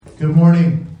Good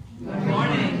morning. Good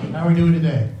morning. How are we doing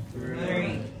today?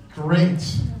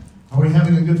 Great. Are we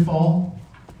having a good fall?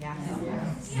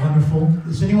 Yes. Wonderful.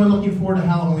 Is anyone looking forward to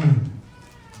Halloween?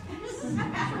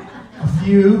 A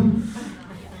few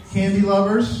candy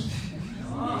lovers,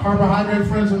 carbohydrate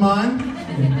friends of mine.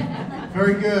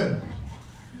 Very good.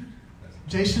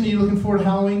 Jason, are you looking forward to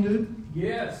Halloween, dude?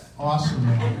 Yes. Awesome,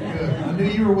 man. Good. I knew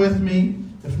you were with me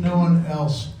if no one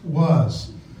else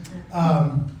was.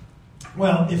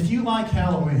 Well, if you like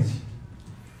Halloween,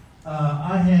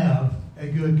 I have a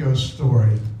good ghost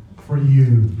story for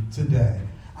you today.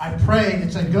 I pray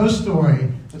it's a ghost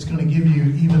story that's going to give you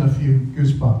even a few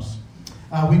goosebumps.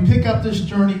 We pick up this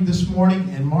journey this morning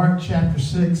in Mark chapter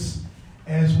 6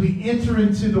 as we enter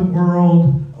into the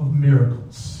world of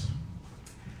miracles.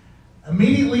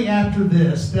 Immediately after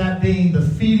this, that being the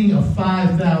feeding of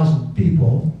 5,000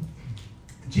 people,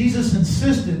 Jesus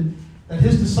insisted that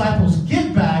his disciples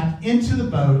get back into the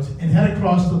boat and head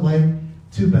across the lake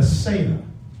to Bethsaida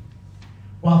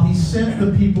while he sent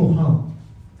the people home.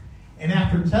 And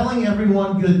after telling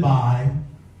everyone goodbye,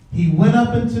 he went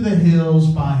up into the hills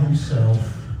by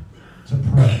himself to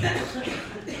pray.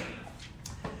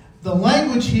 The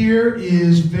language here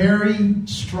is very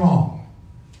strong.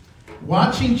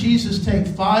 Watching Jesus take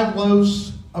 5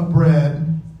 loaves of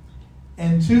bread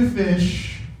and 2 fish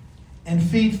and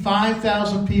feed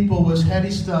 5,000 people was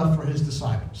heady stuff for his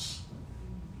disciples.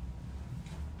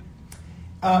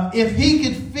 If he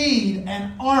could feed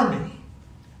an army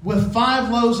with 5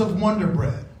 loaves of Wonder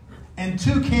Bread and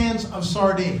 2 cans of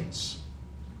sardines,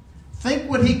 think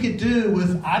what he could do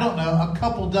with, I don't know, a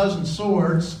couple dozen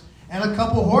swords and a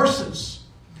couple horses.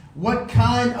 What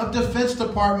kind of defense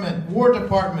department, war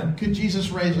department could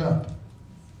Jesus raise up?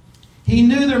 He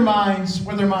knew their minds,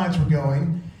 where their minds were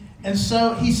going. And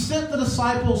so he sent the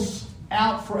disciples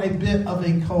out for a bit of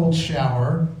a cold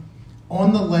shower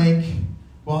on the lake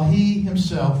while he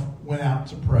himself went out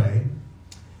to pray.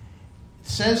 It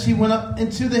says he went up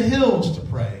into the hills to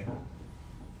pray.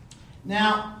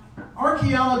 Now,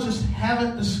 archaeologists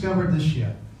haven't discovered this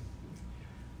yet.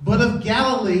 But if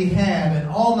Galilee had an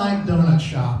all-night donut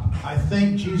shop, I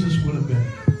think Jesus would have been.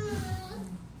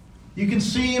 You can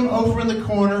see him over in the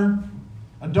corner,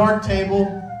 a dark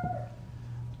table,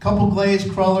 couple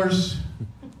glazed crullers,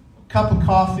 cup of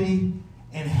coffee,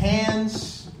 and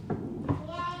hands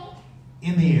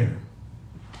in the air,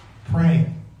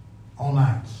 praying all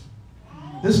night.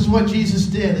 This is what Jesus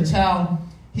did. It's how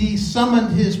he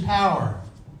summoned his power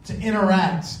to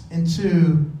interact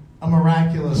into a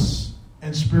miraculous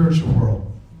and spiritual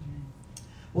world.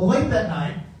 Well, late that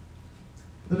night,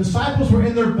 the disciples were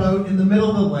in their boat in the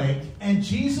middle of the lake, and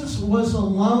Jesus was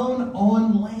alone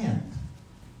on land.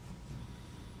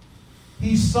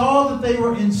 He saw that they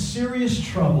were in serious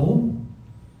trouble,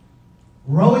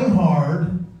 rowing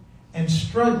hard, and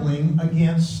struggling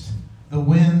against the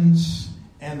winds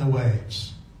and the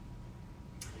waves.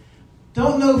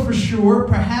 Don't know for sure.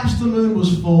 Perhaps the moon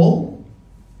was full.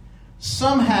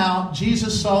 Somehow,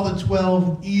 Jesus saw the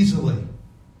 12 easily.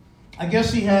 I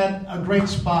guess he had a great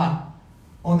spot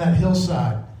on that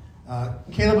hillside.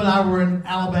 Caleb and I were in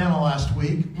Alabama last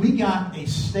week. We got a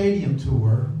stadium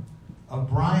tour of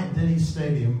Bryant-Denny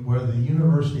Stadium, where the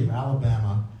University of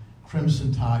Alabama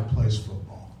Crimson Tide plays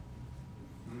football.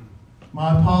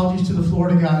 My apologies to the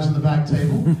Florida guys in the back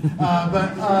table,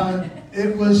 but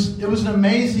it was an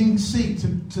amazing seat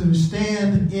to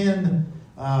stand in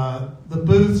the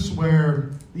booths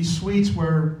where these suites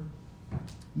where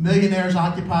millionaires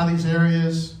occupy these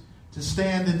areas, to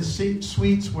stand in the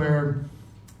suites where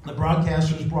the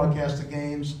broadcasters broadcast the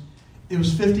games. It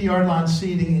was 50-yard line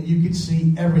seating, and you could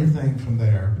see everything from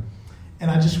there. And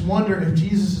I just wonder if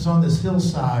Jesus is on this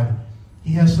hillside,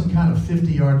 he has some kind of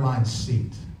 50-yard line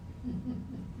seat.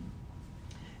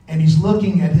 And he's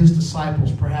looking at his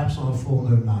disciples, perhaps on a full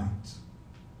moon night.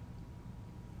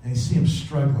 And you see him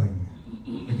struggling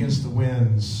against the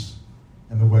winds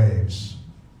and the waves.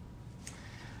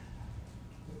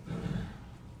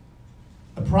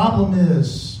 The problem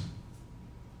is,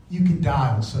 you could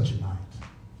die on such a night.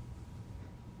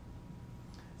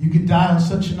 You could die on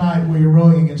such a night where you're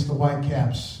rowing against the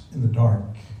Whitecaps in the dark.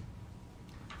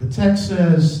 The text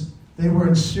says they were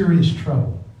in serious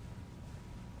trouble.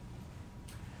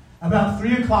 About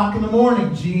 3 o'clock in the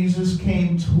morning, Jesus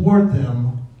came toward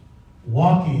them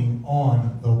walking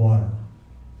on the water.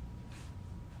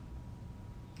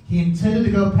 He intended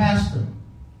to go past them.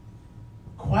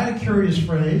 Quite a curious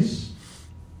phrase.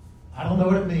 I don't know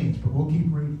what it means, but we'll keep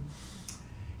reading.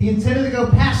 He intended to go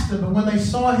past them, but when they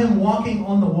saw him walking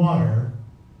on the water,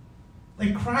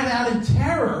 they cried out in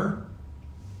terror,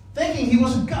 thinking he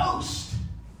was a ghost.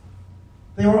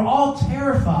 They were all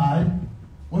terrified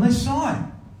when they saw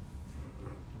him.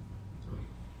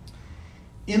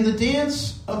 In the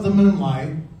dance of the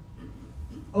moonlight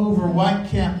over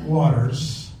white-capped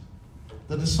waters,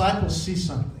 the disciples see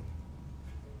something.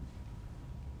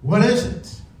 What is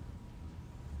it?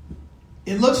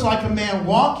 It looks like a man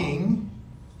walking,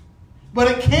 but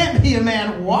it can't be a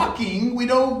man walking. We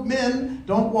know men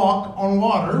don't walk on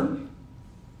water.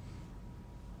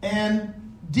 And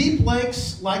deep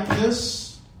lakes like this,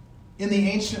 in the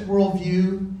ancient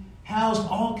worldview, housed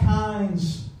all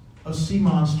kinds of sea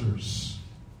monsters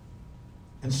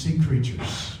and sea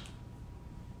creatures.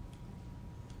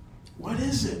 What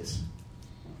is it?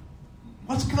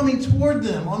 What's coming toward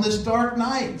them on this dark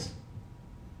night?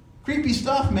 Creepy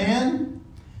stuff, man.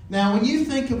 Now, when you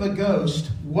think of a ghost,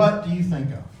 what do you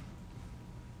think of?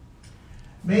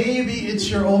 Maybe it's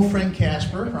your old friend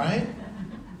Casper, right?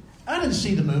 I didn't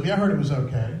see the movie. I heard it was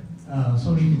okay.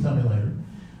 So you can tell me later.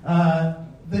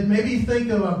 That maybe you think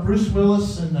of Bruce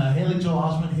Willis and Haley Joel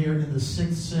Osment here in The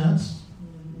Sixth Sense.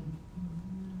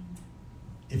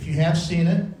 If you have seen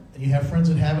it, and you have friends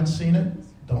that haven't seen it,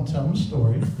 don't tell them the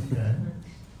story. Okay.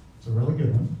 It's a really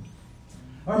good one.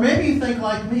 Or maybe you think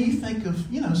like me, you think of,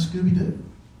 Scooby-Doo.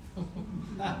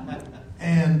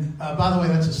 And by the way,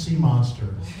 that's a sea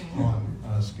monster on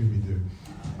Scooby-Doo.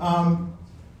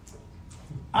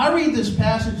 I read this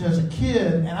passage as a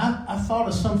kid, and I thought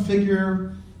of some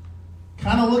figure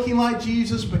kind of looking like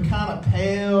Jesus, but kind of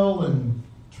pale and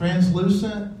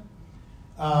translucent.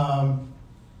 Kind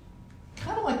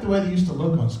of like the way they used to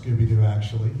look on Scooby-Doo,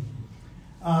 actually.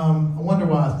 I wonder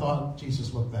why I thought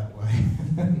Jesus looked that way.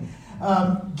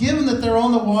 Given that they're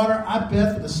on the water, I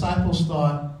bet the disciples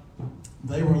thought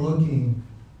they were looking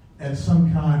at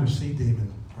some kind of sea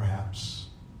demon, perhaps.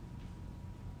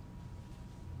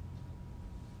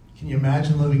 Can you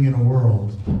imagine living in a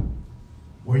world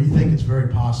where you think it's very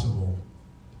possible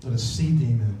that a sea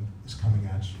demon is coming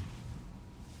at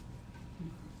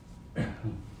you?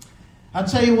 I'll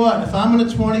tell you what, if I'm in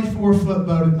a 24-foot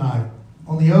boat at night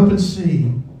on the open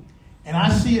sea and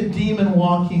I see a demon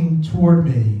walking toward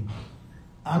me,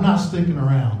 I'm not sticking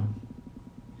around.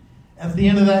 At the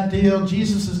end of that deal,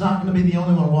 Jesus is not going to be the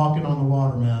only one walking on the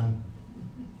water, man.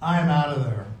 I am out of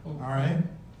there, all right?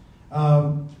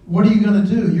 What are you going to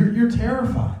do? You're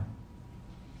terrified.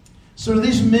 So to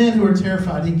these men who are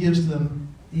terrified, he gives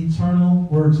them eternal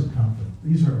words of comfort.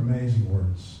 These are amazing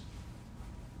words.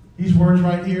 These words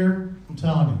right here, I'm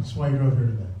telling you, that's why you're over here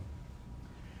today.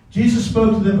 Jesus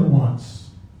spoke to them at once.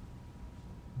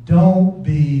 Don't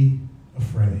be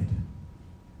afraid.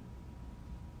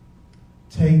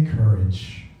 Take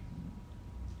courage.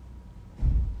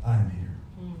 I am here.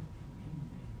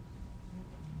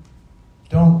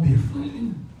 Don't be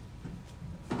afraid.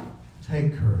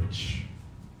 Take courage.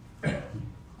 I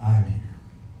am here.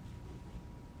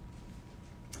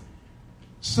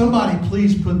 Somebody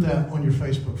please put that on your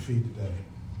Facebook feed today.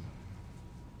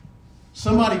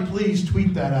 Somebody please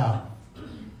tweet that out.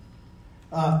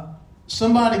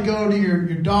 Somebody go to your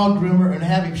dog groomer and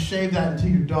have him shave that into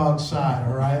your dog's side,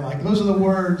 all right? Like, those are the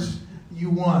words you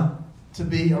want to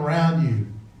be around you.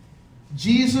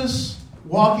 Jesus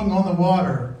walking on the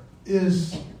water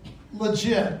is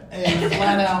legit a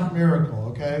flat-out miracle,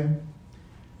 okay?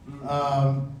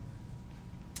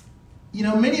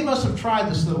 Many of us have tried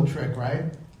this little trick, right?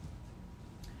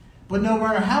 But no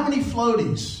matter how many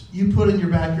floaties you put in your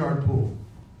backyard pool,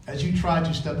 as you try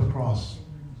to step across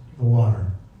the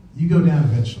water, you go down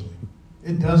eventually.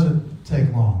 It doesn't take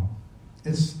long.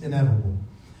 It's inevitable.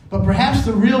 But perhaps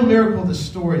the real miracle of this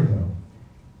story, though,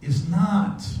 is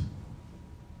not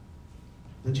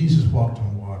that Jesus walked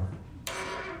on water.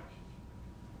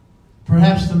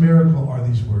 Perhaps the miracle are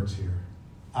these words here.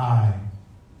 I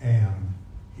am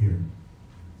here.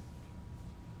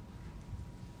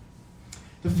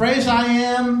 The phrase I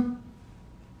am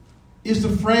is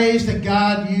the phrase that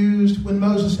God used when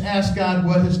Moses asked God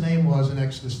what his name was in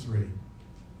Exodus 3. He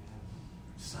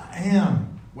said, I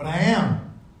am what I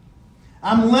am.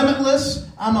 I'm limitless.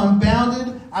 I'm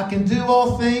unbounded. I can do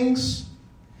all things.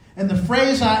 And the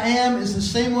phrase I am is the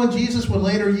same one Jesus would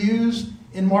later use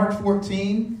in Mark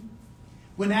 14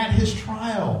 when at his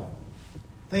trial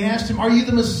they asked him, are you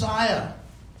the Messiah,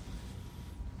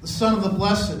 the Son of the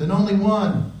Blessed and only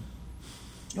one?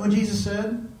 You know what Jesus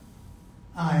said?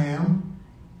 I am.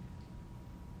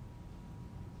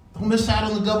 Don't miss out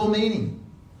on the double meaning.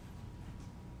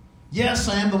 Yes,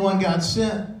 I am the one God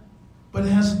sent, but it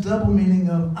has a double meaning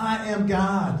of I am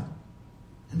God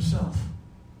himself.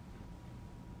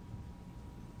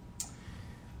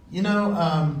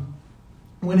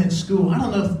 When in school, I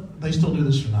don't know if they still do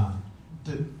this or not.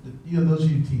 Those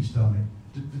of you who teach tell me.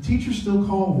 Do the teachers still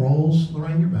call rolls?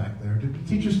 Lorraine, you're back there. Do the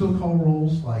teachers still call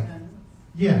rolls?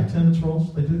 Yeah, attendance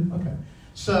rolls. They do? Okay.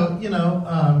 So,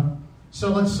 so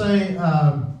let's say,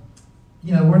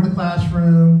 we're in the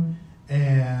classroom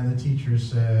and the teacher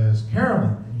says,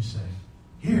 Carolyn, and you say,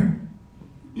 here.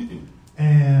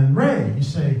 And Ray, you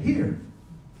say, here.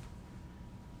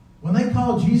 When they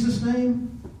called Jesus'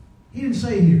 name, he didn't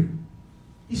say here.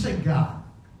 He said God.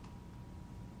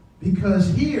 Because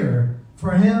here,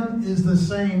 for him, is the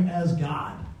same as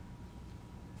God.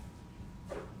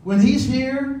 When he's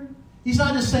here, he's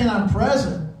not just saying I'm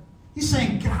present. He's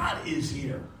saying God is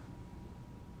here.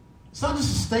 It's not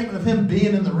just a statement of him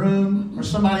being in the room or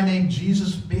somebody named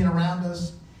Jesus being around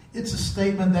us. It's a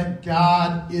statement that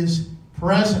God is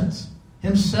present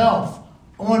himself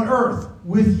on earth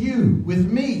with you, with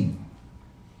me.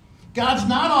 God's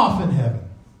not off in heaven.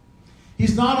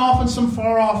 He's not off in some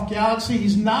far-off galaxy.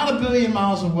 He's not a billion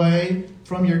miles away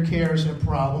from your cares and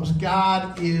problems.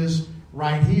 God is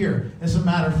right here. As a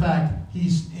matter of fact,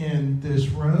 he's in this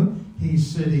room. He's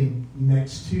sitting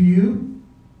next to you.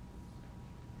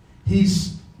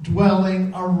 He's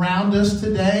dwelling around us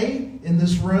today in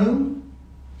this room.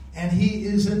 And he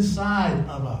is inside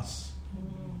of us.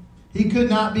 He could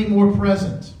not be more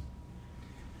present.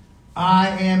 I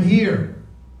am here.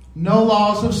 No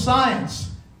laws of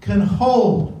science can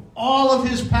hold all of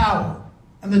his power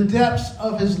and the depths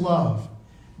of his love.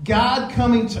 God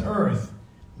coming to earth,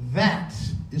 that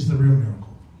is the real miracle.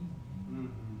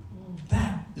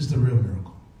 That is the real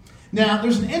miracle. Now,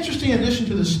 there's an interesting addition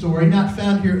to this story, not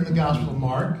found here in the Gospel of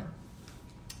Mark,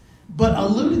 but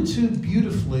alluded to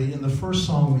beautifully in the first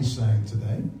song we sang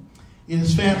today. It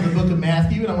is found in the book of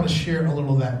Matthew, and I want to share a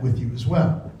little of that with you as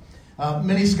well.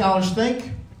 Many scholars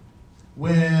think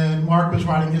when Mark was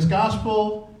writing his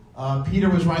gospel, Peter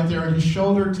was right there on his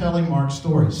shoulder telling Mark's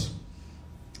stories.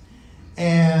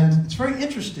 And it's very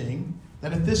interesting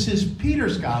that if this is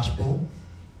Peter's gospel,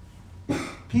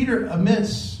 Peter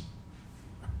omits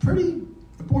a pretty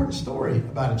important story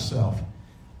about himself.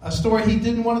 A story he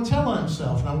didn't want to tell on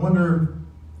himself. And I wonder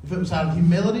if it was out of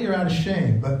humility or out of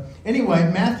shame. But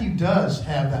anyway, Matthew does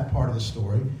have that part of the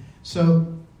story.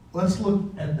 So let's look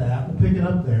at that. We'll pick it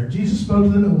up there. Jesus spoke to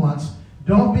them at once.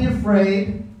 Don't be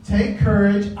afraid. Take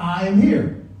courage. I am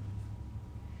here.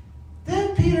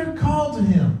 Then Peter called to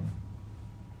him.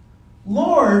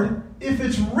 Lord, if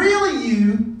it's really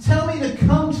you, tell me to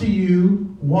come to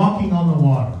you walking on the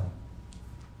water.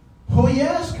 Oh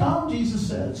yes, come, Jesus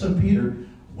said. So Peter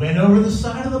went over the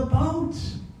side of the boat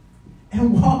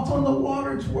and walked on the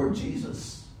water toward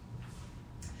Jesus.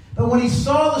 But when he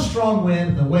saw the strong wind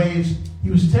and the waves,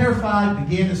 he was terrified,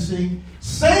 began to sink.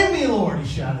 Save me, Lord, he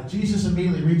shouted. Jesus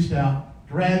immediately reached out,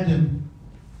 grabbed him.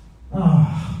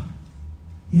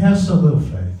 You have so little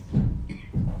faith.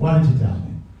 Why did you doubt me?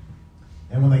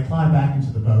 And when they climbed back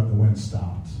into the boat, the wind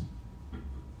stopped.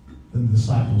 Then the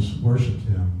disciples worshipped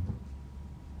him.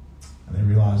 And they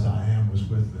realized I am was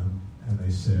with them. And they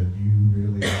said, you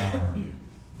really are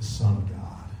the Son of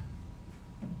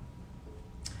God.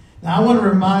 Now I want to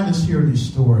remind us here of these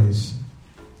stories.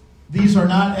 These are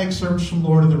not excerpts from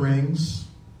Lord of the Rings.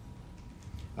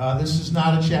 This is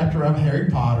not a chapter of Harry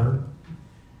Potter.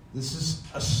 This is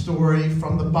a story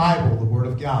from the Bible, the Word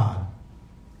of God.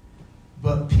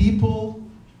 But people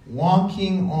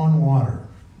walking on water.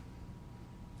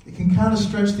 It can kind of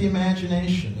stretch the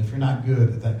imagination if you're not good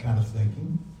at that kind of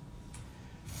thinking.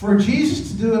 For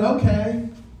Jesus to do it, okay.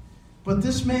 But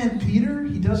this man, Peter,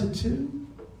 he does it too.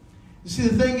 You see,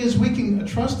 the thing is, we can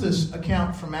trust this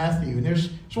account from Matthew. And that's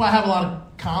why I have a lot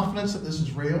of confidence that this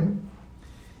is real.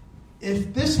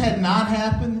 If this had not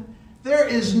happened, there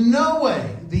is no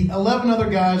way the 11 other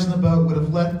guys in the boat would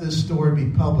have let this story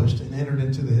be published and entered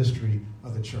into the history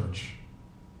of the church.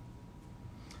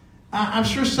 I'm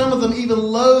sure some of them even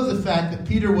loathe the fact that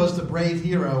Peter was the brave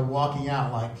hero walking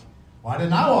out like, why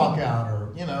didn't I walk out? Or,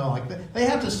 they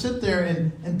have to sit there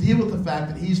and deal with the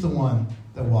fact that he's the one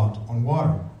that walked on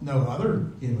water. No other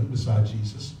human besides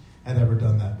Jesus had ever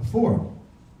done that before.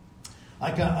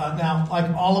 Like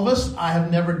all of us, I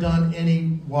have never done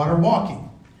any water walking.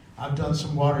 I've done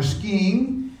some water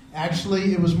skiing.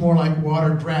 Actually, it was more like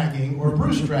water dragging or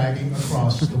Bruce dragging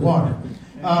across the water.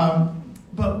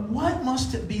 But what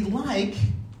must it be like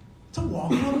to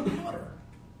walk on water?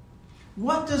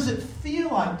 What does it feel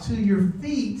like to your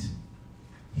feet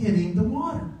hitting the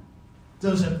water?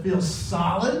 Does it feel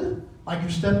solid, like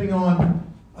you're stepping on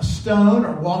a stone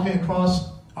or walking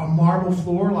across a marble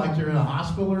floor like you're in a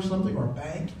hospital or something, or a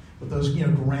bank with those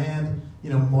grand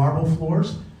marble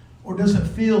floors? Or does it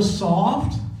feel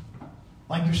soft,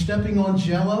 like you're stepping on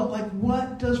jello? Like,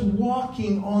 what does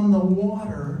walking on the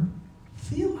water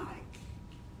feel like?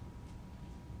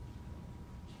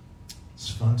 It's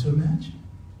fun to imagine.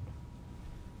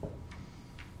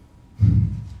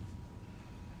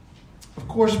 Of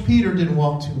course, Peter didn't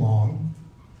walk too long.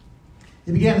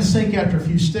 He began to sink after a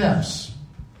few steps.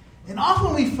 And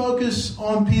often we focus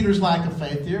on Peter's lack of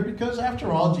faith here because,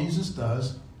 after all, Jesus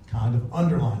does kind of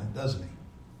underline it, doesn't he?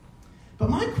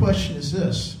 But my question is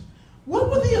this.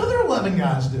 What were the other 11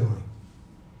 guys doing?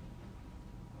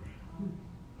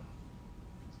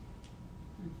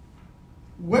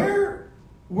 Where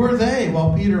were they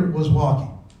while Peter was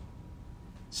walking?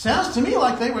 Sounds to me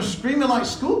like they were screaming like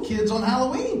school kids on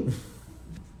Halloween.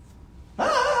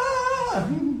 Ah!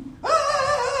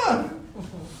 Ah!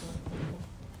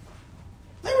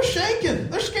 They were shaking.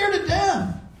 They're scared to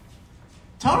death.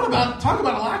 Talk about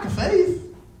a lack of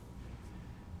faith.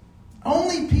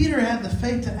 Only Peter had the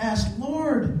faith to ask,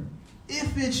 Lord,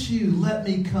 if it's you, let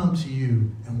me come to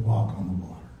you and walk on the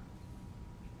water.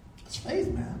 That's faith,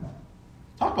 man.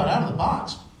 Talk about out of the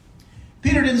box.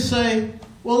 Peter didn't say,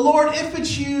 well, Lord, if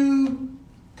it's you,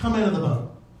 come into the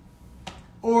boat.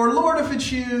 Or, Lord, if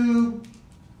it's you,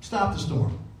 stop the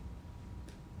storm.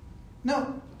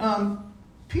 No.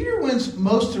 Peter wins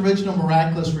most original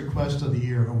miraculous request of the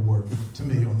year award to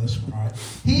me on this one. All right?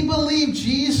 He believed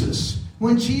Jesus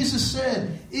when Jesus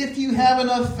said, if you have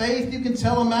enough faith, you can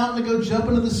tell a mountain to go jump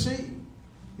into the sea.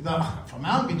 You thought, if a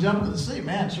mountain can jump into the sea,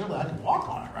 man, surely I can walk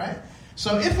on it, right?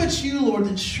 So if it's you, Lord,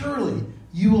 then surely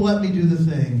you will let me do the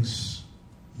things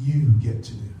you get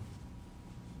to do.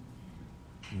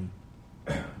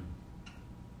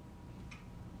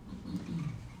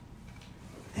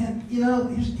 And, you know,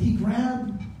 he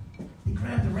grabbed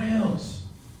the rails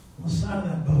on the side of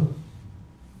that boat.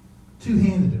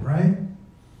 Two-handed it, right?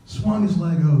 Swung his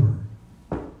leg over.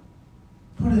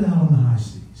 Put it out on the high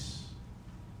seas.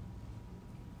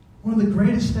 One of the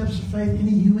greatest steps of faith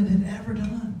any human had ever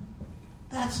done.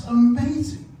 That's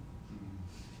amazing.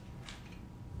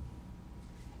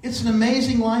 It's an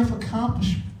amazing life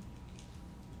accomplishment.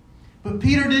 But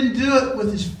Peter didn't do it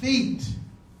with his feet.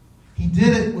 He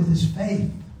did it with his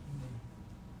faith.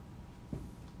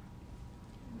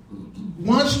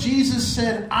 Once Jesus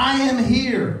said, I am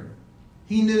here,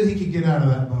 he knew he could get out of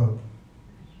that boat.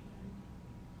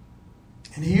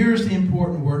 And here's the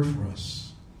important word for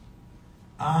us.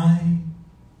 I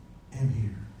am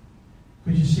here.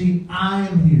 Because you see, I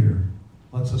am here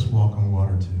lets us walk on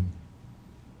water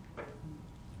too.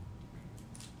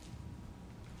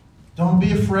 Don't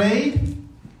be afraid.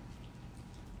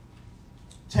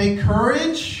 Take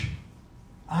courage.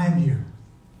 I am here.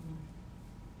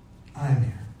 I am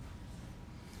here.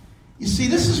 You see,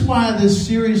 this is why this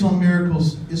series on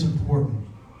miracles is important.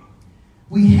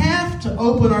 We have to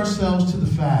open ourselves to the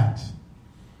fact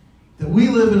that we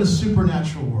live in a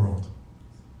supernatural world.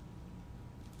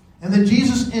 And that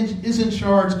Jesus is in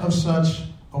charge of such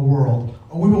a world,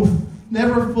 or we will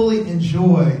never fully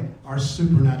enjoy our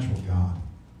supernatural God.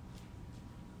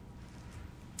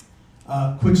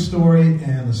 Quick story,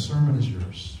 and the sermon is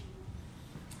yours.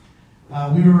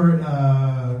 We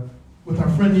were with our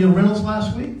friend Neil Reynolds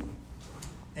last week,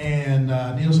 and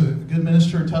Neil's a good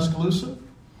minister in Tuscaloosa,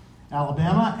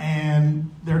 Alabama,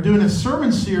 and they're doing a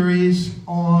sermon series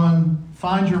on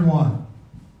Find Your One.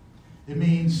 It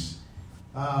means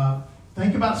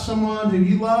think about someone who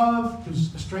you love,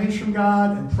 who's estranged from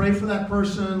God, and pray for that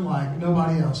person like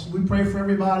nobody else. We pray for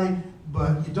everybody,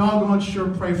 but you doggone sure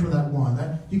pray for that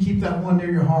one. You keep that one near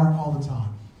your heart all the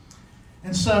time.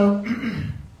 And so,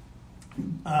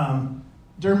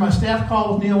 during my staff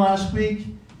call with Neil last week,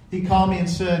 he called me and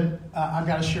said, I've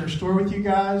got to share a story with you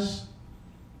guys.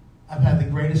 I've had the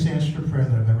greatest answer to prayer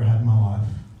that I've ever had in my life.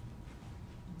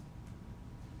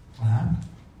 What happened?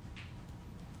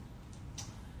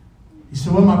 He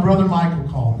said, well, my brother Michael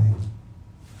called me.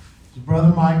 His brother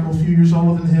Michael, a few years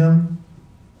older than him,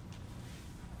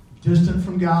 distant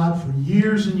from God for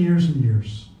years and years and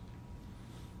years.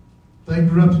 They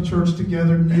grew up in church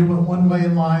together. Neil went one way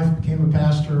in life, became a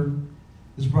pastor.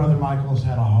 His brother Michael has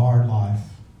had a hard life,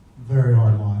 very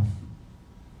hard life.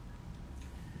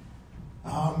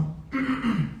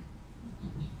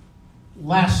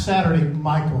 Last Saturday,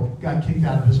 Michael got kicked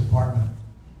out of his apartment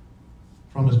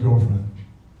from his girlfriend.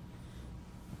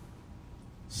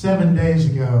 7 days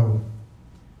ago,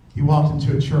 he walked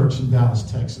into a church in Dallas,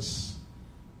 Texas.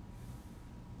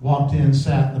 Walked in,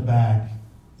 sat in the back.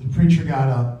 The preacher got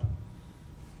up,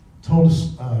 told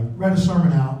us, read a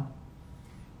sermon out,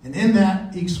 and in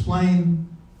that, he explained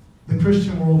the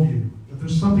Christian worldview, that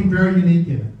there's something very unique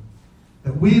in it,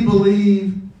 that we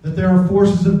believe that there are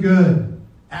forces of good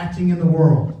acting in the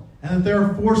world, and that there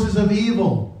are forces of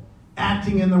evil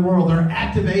acting in the world. There are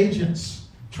active agents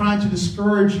trying to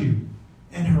discourage you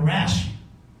and harass you.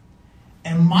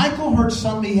 And Michael heard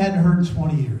something he hadn't heard in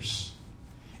 20 years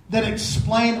that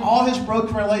explained all his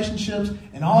broken relationships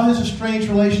and all his estranged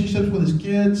relationships with his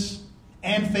kids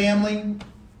and family.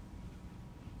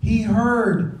 He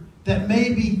heard that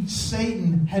maybe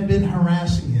Satan had been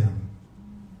harassing him.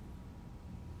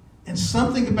 And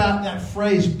something about that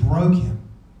phrase broke him.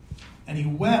 And he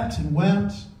wept and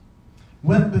wept.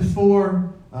 Went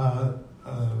before,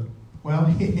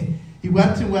 he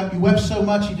wept and wept. He wept so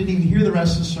much he didn't even hear the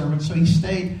rest of the sermon. So he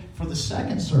stayed for the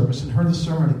second service and heard the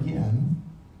sermon again.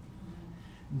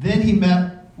 Then he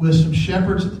met with some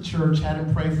shepherds at the church, had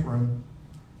him pray for him,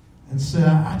 and said,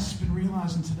 I've just been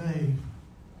realizing today,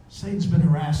 Satan's been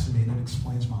harassing me, and it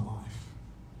explains my life.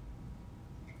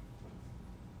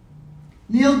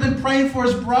 Neil's been praying for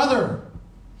his brother,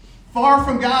 far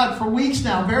from God, for weeks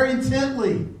now, very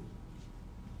intently.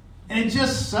 And it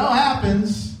just so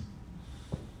happens,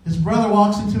 his brother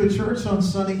walks into a church on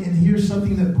Sunday and hears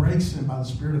something that breaks him by the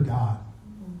Spirit of God.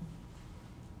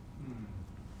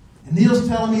 And Neil's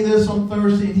telling me this on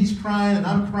Thursday, and he's crying, and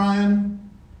I'm crying.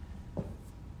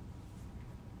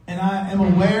 And I am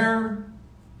aware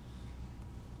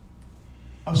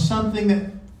of something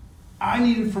that I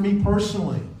needed for me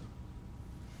personally.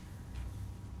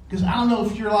 Because I don't know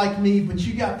if you're like me, but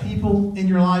you got people in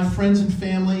your life, friends and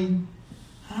family,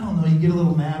 I don't know, you get a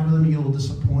little mad with them, you get a little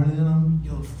disappointed in them, you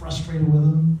get a little frustrated with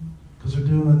them because they're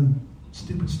doing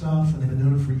stupid stuff and they've been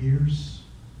doing it for years.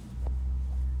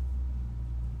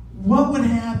 What would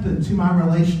happen to my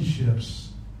relationships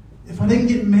if I didn't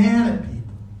get mad at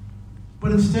people,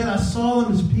 but instead I saw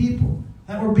them as people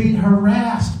that were being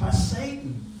harassed by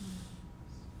Satan?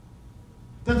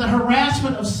 That the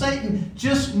harassment of Satan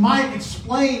just might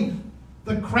explain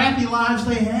the crappy lives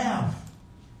they have.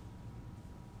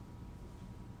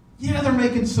 Yeah, they're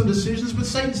making some decisions, but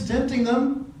Satan's tempting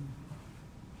them.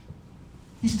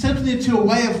 He's tempting them to a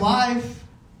way of life.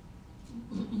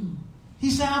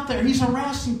 He's out there. He's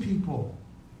harassing people.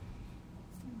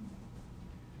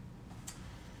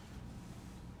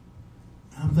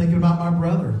 I'm thinking about my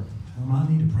brother, whom I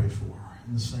need to pray for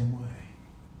in the same way.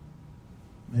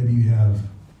 Maybe you have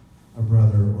a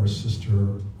brother or a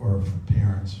sister or a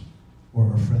parent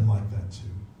or a friend like that too.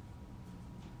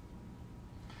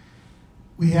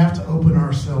 We have to open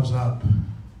ourselves up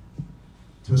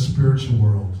to a spiritual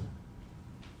world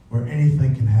where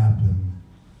anything can happen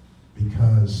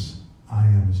because I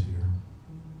am is here.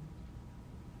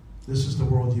 This is the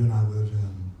world you and I live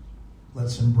in.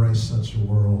 Let's embrace such a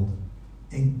world.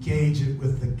 Engage it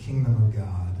with the kingdom of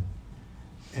God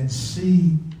and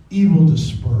see evil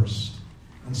dispersed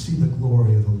and see the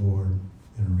glory of the Lord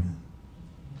enter in.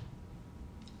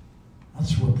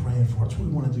 That's what we're praying for. That's what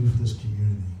we want to do for this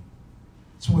community.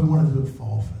 That's what we want to do at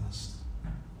Fall Fest.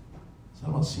 It's not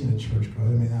about seeing a church grow. I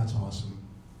mean, that's awesome.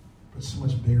 But it's so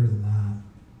much bigger than that.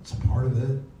 It's a part of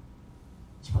it.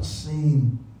 It's about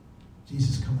seeing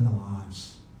Jesus come into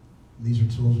lives. And these are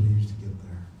tools we use to get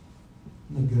there.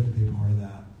 Isn't it good to be a part of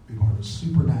that? Be part of a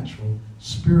supernatural,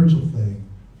 spiritual thing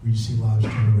where you see lives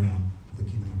turn around for the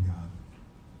kingdom of God.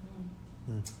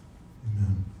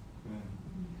 Amen.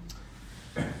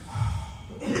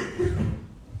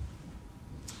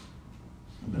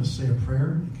 I'm going to say a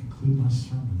prayer and conclude my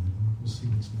sermon, and we'll see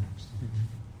what's next.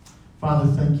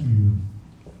 Father, thank you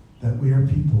that we are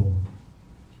people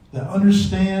that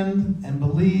understand and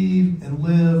believe and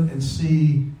live and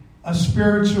see a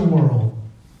spiritual world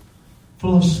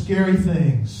full of scary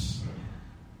things,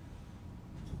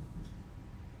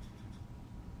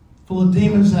 full of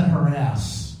demons that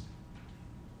harass,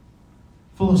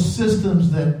 full of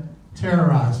systems that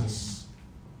terrorize us,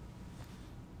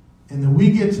 and that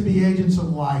we get to be agents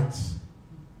of light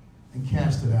and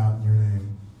cast it out in your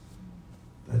name,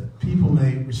 that people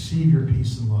may receive your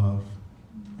peace and love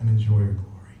and enjoy your glory.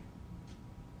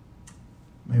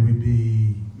 May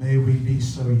we be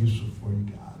so useful for you,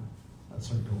 God.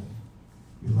 That's our goal.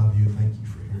 We love you. Thank you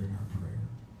for hearing our prayer.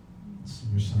 It's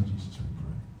in your Son, Jesus, we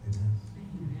pray. Amen.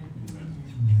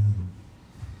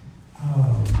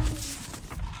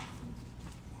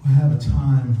 We'll have a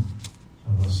time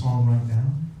of a song right now.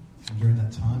 And during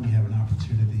that time, you have an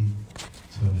opportunity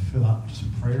to fill out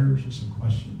some prayers or some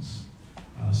questions.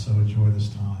 So enjoy this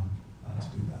time to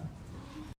do that.